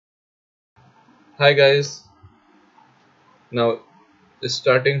Hi guys, now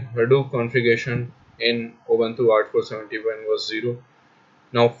starting Hadoop configuration in Ubuntu artful 71 was 0.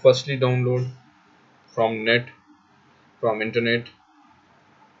 Now firstly download from internet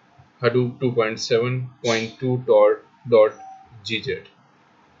Hadoop 2.7.2.gz.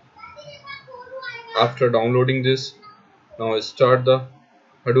 After downloading this, now start the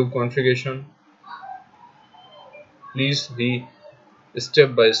Hadoop configuration. Please read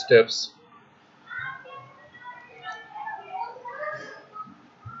step by steps.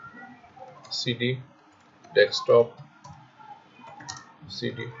 cd desktop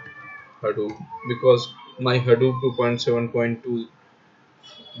cd Hadoop, because my Hadoop 2.7.2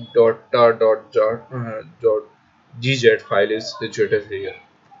 dot gz file is situated here.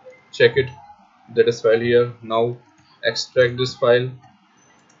 Check it, that is file here. Now extract this file.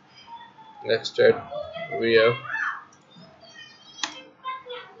 Extract via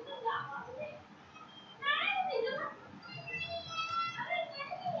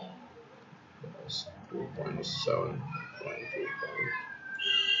 2.7.2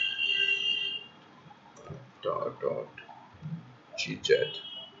 dot gz.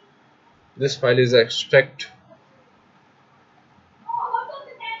 This file is extract.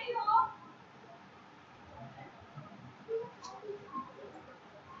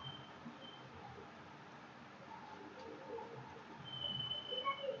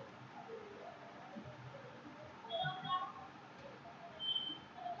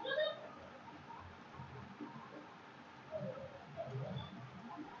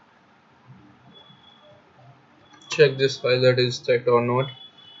 Check this file that is checked or not.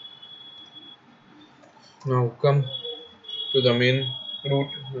 Now come to the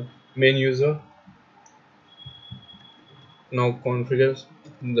main user. Now configure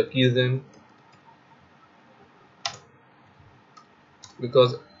the keys in,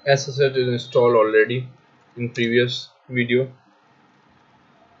 because SSH is installed already in previous video.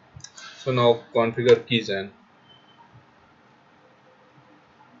 So now configure keys in.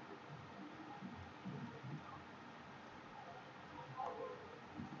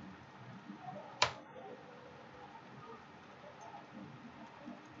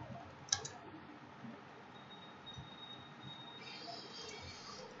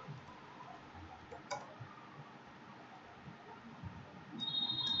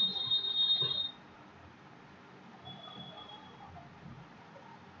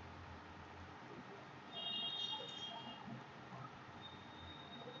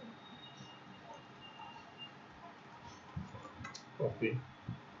 Copy.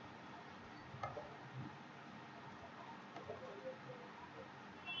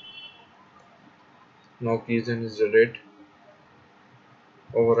 Now keys in is generate.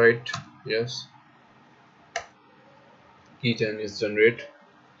 Overwrite, yes. Keygen is generate.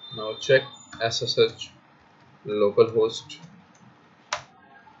 Now check SSH localhost.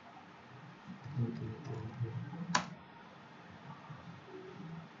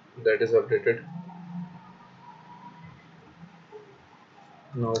 That is updated.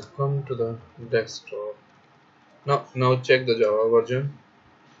 Now come to the desktop. Now check the Java version.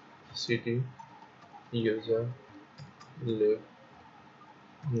 cd user lib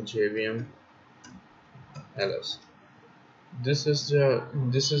jvm ls. This is your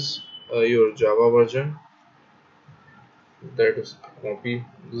Java version. That is copy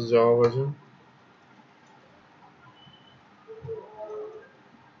this Java version.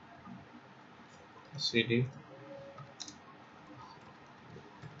 cd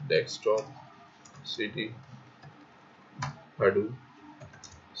desktop cd Hadoop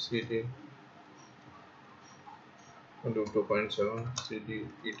cd Hadoop 2.7 cd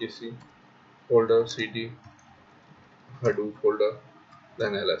etc folder cd Hadoop folder,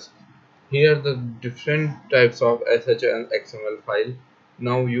 then ls. Here the different types of sh and xml file.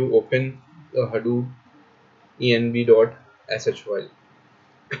 Now you open the Hadoop env.sh file.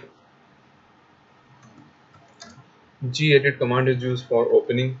 gedit command is used for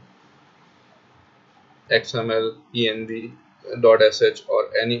opening xml, env.sh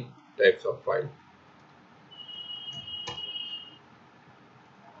or any types of file.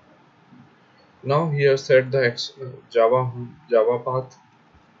 Now here set the Java path.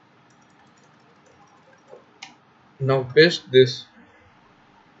 Now paste this.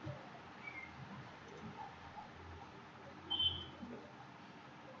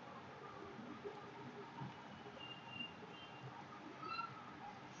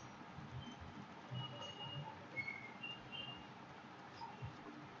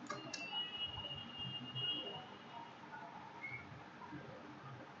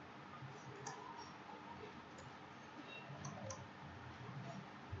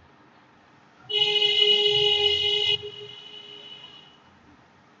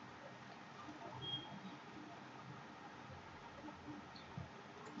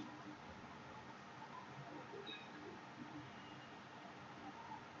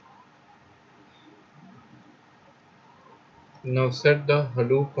 Now set the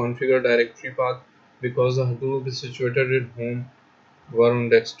Hadoop configure directory path because the Hadoop is situated in home Varun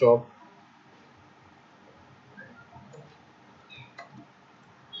desktop.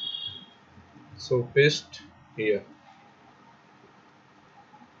 So paste here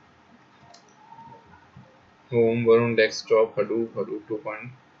home Varun desktop Hadoop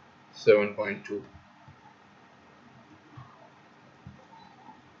 2.7.2.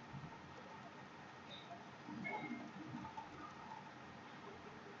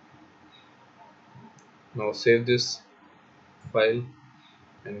 Now save this file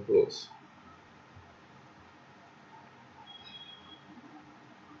and close.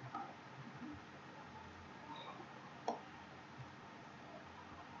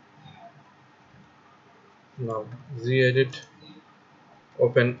 Now gedit,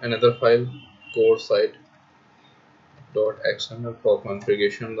 open another file core site.xml for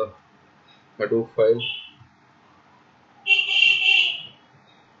configuration the Hadoop file.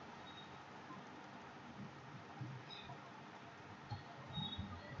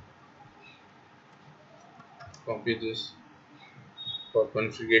 Copy this for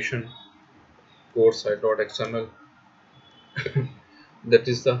configuration core site.xml. That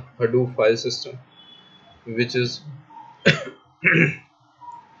is the Hadoop file system, which is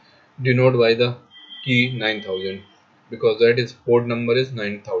denoted by the key 9000 because that is port number is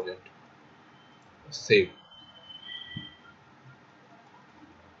 9000. Save.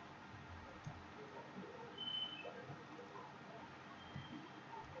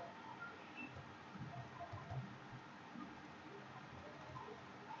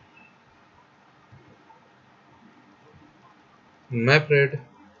 MapRead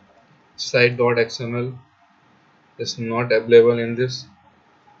site.xml is not available in this,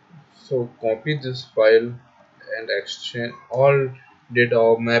 so copy this file and exchange all data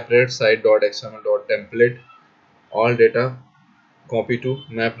of MapRead site.xml.template. All data copy to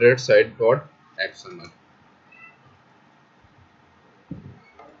MapRead site.xml.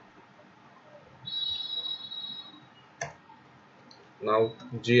 Now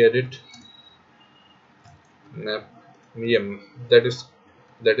gedit map, yeah, that is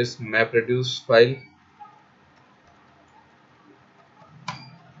MapReduce file.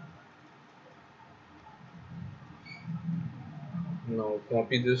 Now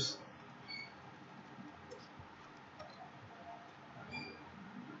copy this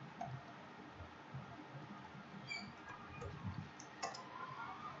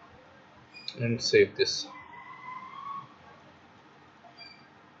and save this.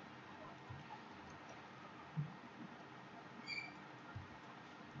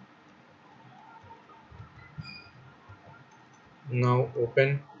 Now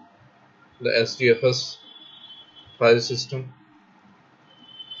open the SDFS file system.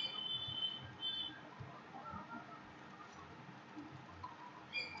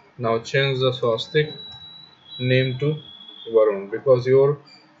 Now change the swastik name to Varun because your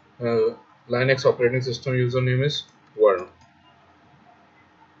Linux operating system username is Varun.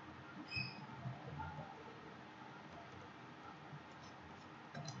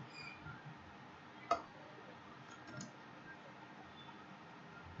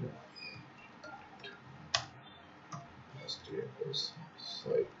 SDFS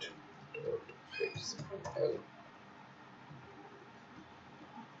site.xml.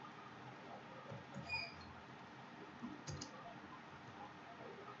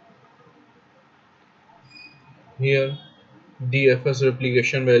 Here DFS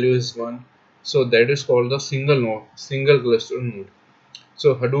replication value is 1, so that is called the single cluster node.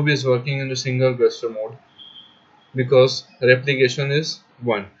 So Hadoop is working in the single cluster mode because replication is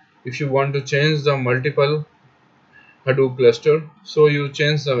 1. If you want to change the multiple Hadoop cluster, so you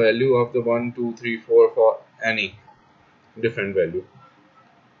change the value of the 1, 2, 3, 4 for any different value.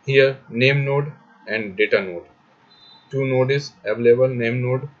 Here name node and data node. Two node is available, name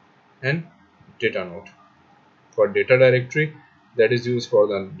node and data node. For data directory, that is used for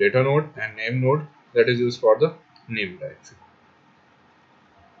the data node, and name node, that is used for the name directory.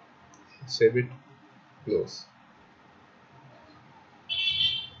 Save it, close.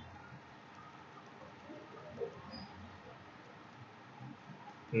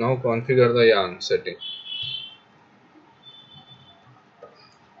 Now configure the yarn setting.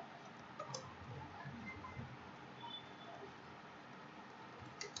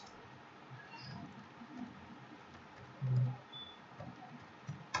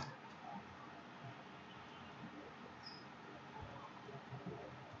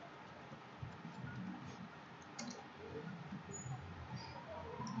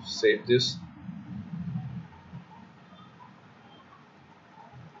 Save this.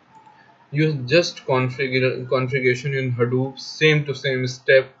 Use just configuration in Hadoop, same to same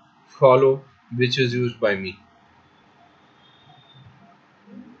step follow, which is used by me.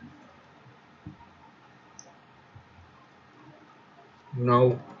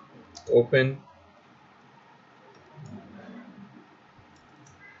 Now open.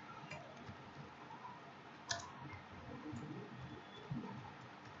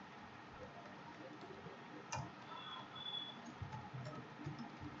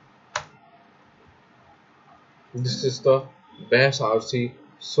 This is the bash rc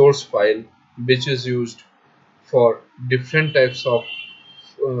source file, which is used for different types of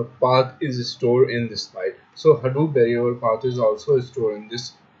path is stored in this file. So Hadoop variable path is also stored in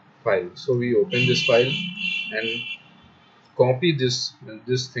this file. So we open this file and copy this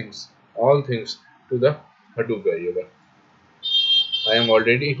things, all things, to the Hadoop variable. I am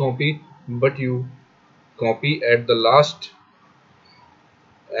already copy, but you copy at the last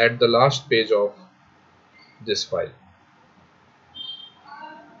page of this file.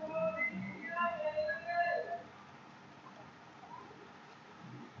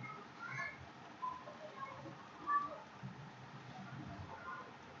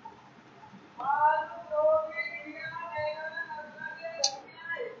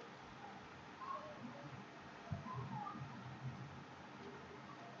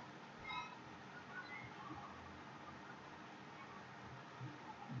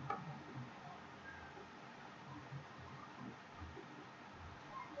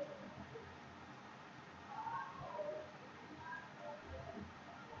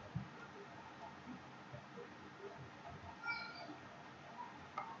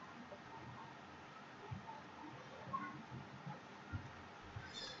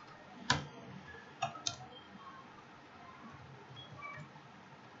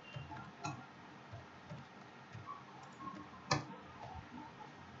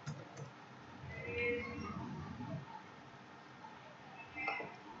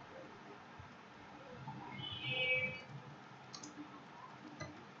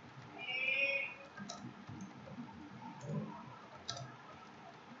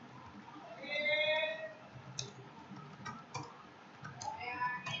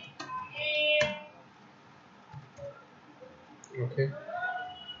 Okay.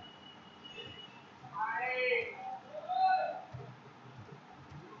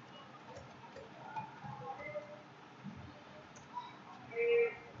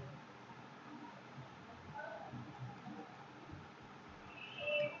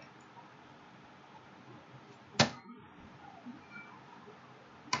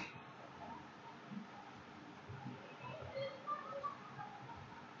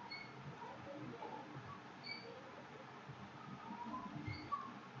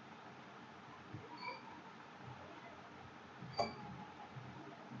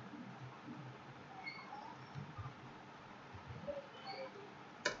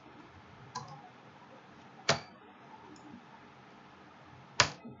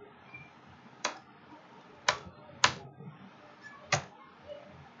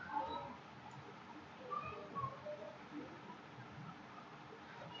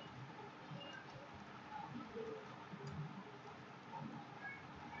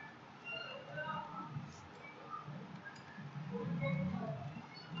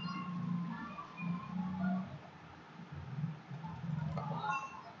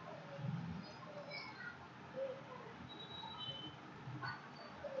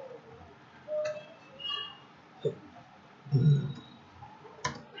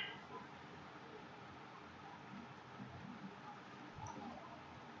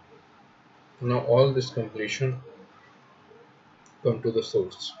 Now all this completion come to the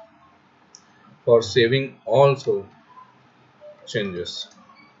source for saving also changes.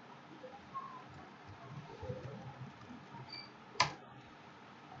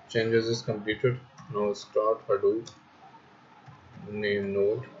 Changes is completed. Now start Hadoop, name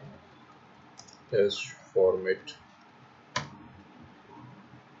node, test format.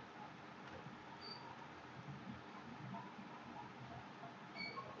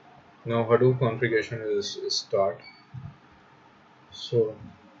 Now Hadoop configuration is start. So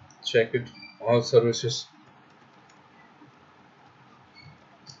check it, all services,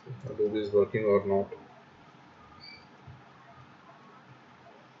 Hadoop is working or not.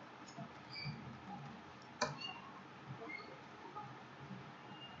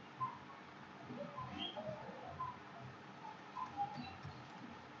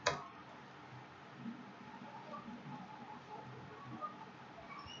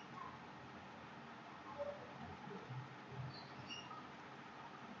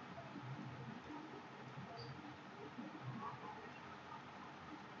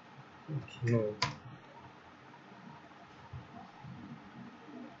 No.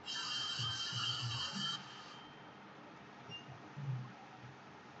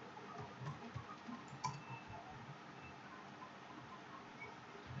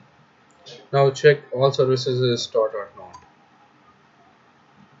 Now check all services is start or not.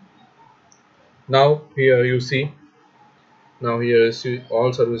 Now here you see. Now here you see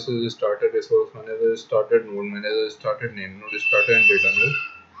all services is started. Resource manager is started. Node manager is started. Name node is started. And data node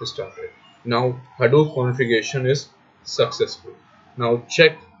is started. Now Hadoop configuration is successful. Now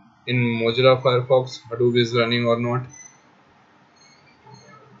check in Mozilla Firefox Hadoop is running or not.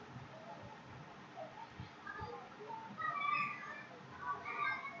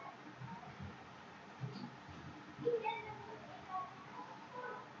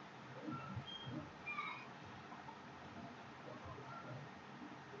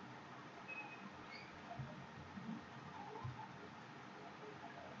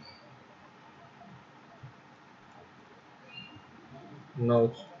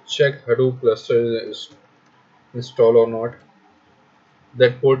 Now check Hadoop cluster is installed or not.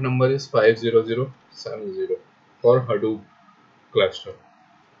 That port number is 50070 for Hadoop cluster.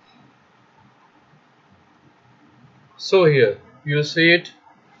 So here you see it,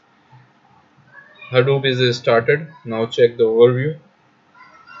 Hadoop is started. Now check the overview.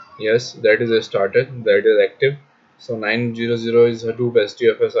 Yes, that is started, that is active. So 900 is Hadoop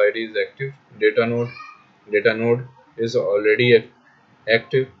SDFS ID is active. Data node is already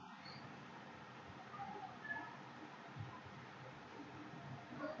active.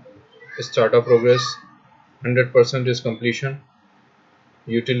 Startup progress 100% is completion.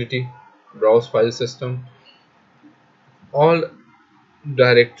 Utility, browse file system, all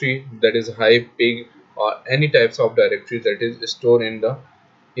directory that is high pig or any types of directory that is stored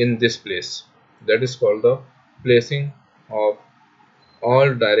in this place, that is called the placing of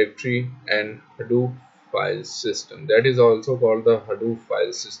all directory and Hadoop file system, that is also called the Hadoop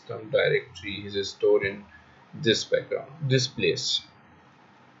file system. Directory is stored in this background, this place.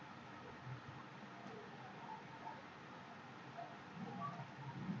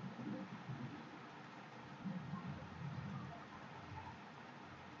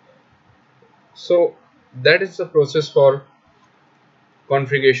 So that is the process for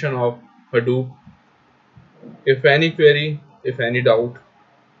configuration of Hadoop. If any query, if any doubt,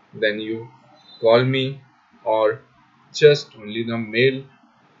 then you call me or just only the mail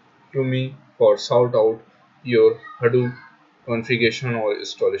to me for sort out your Hadoop configuration or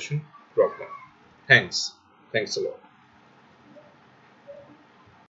installation problem. Thanks a lot.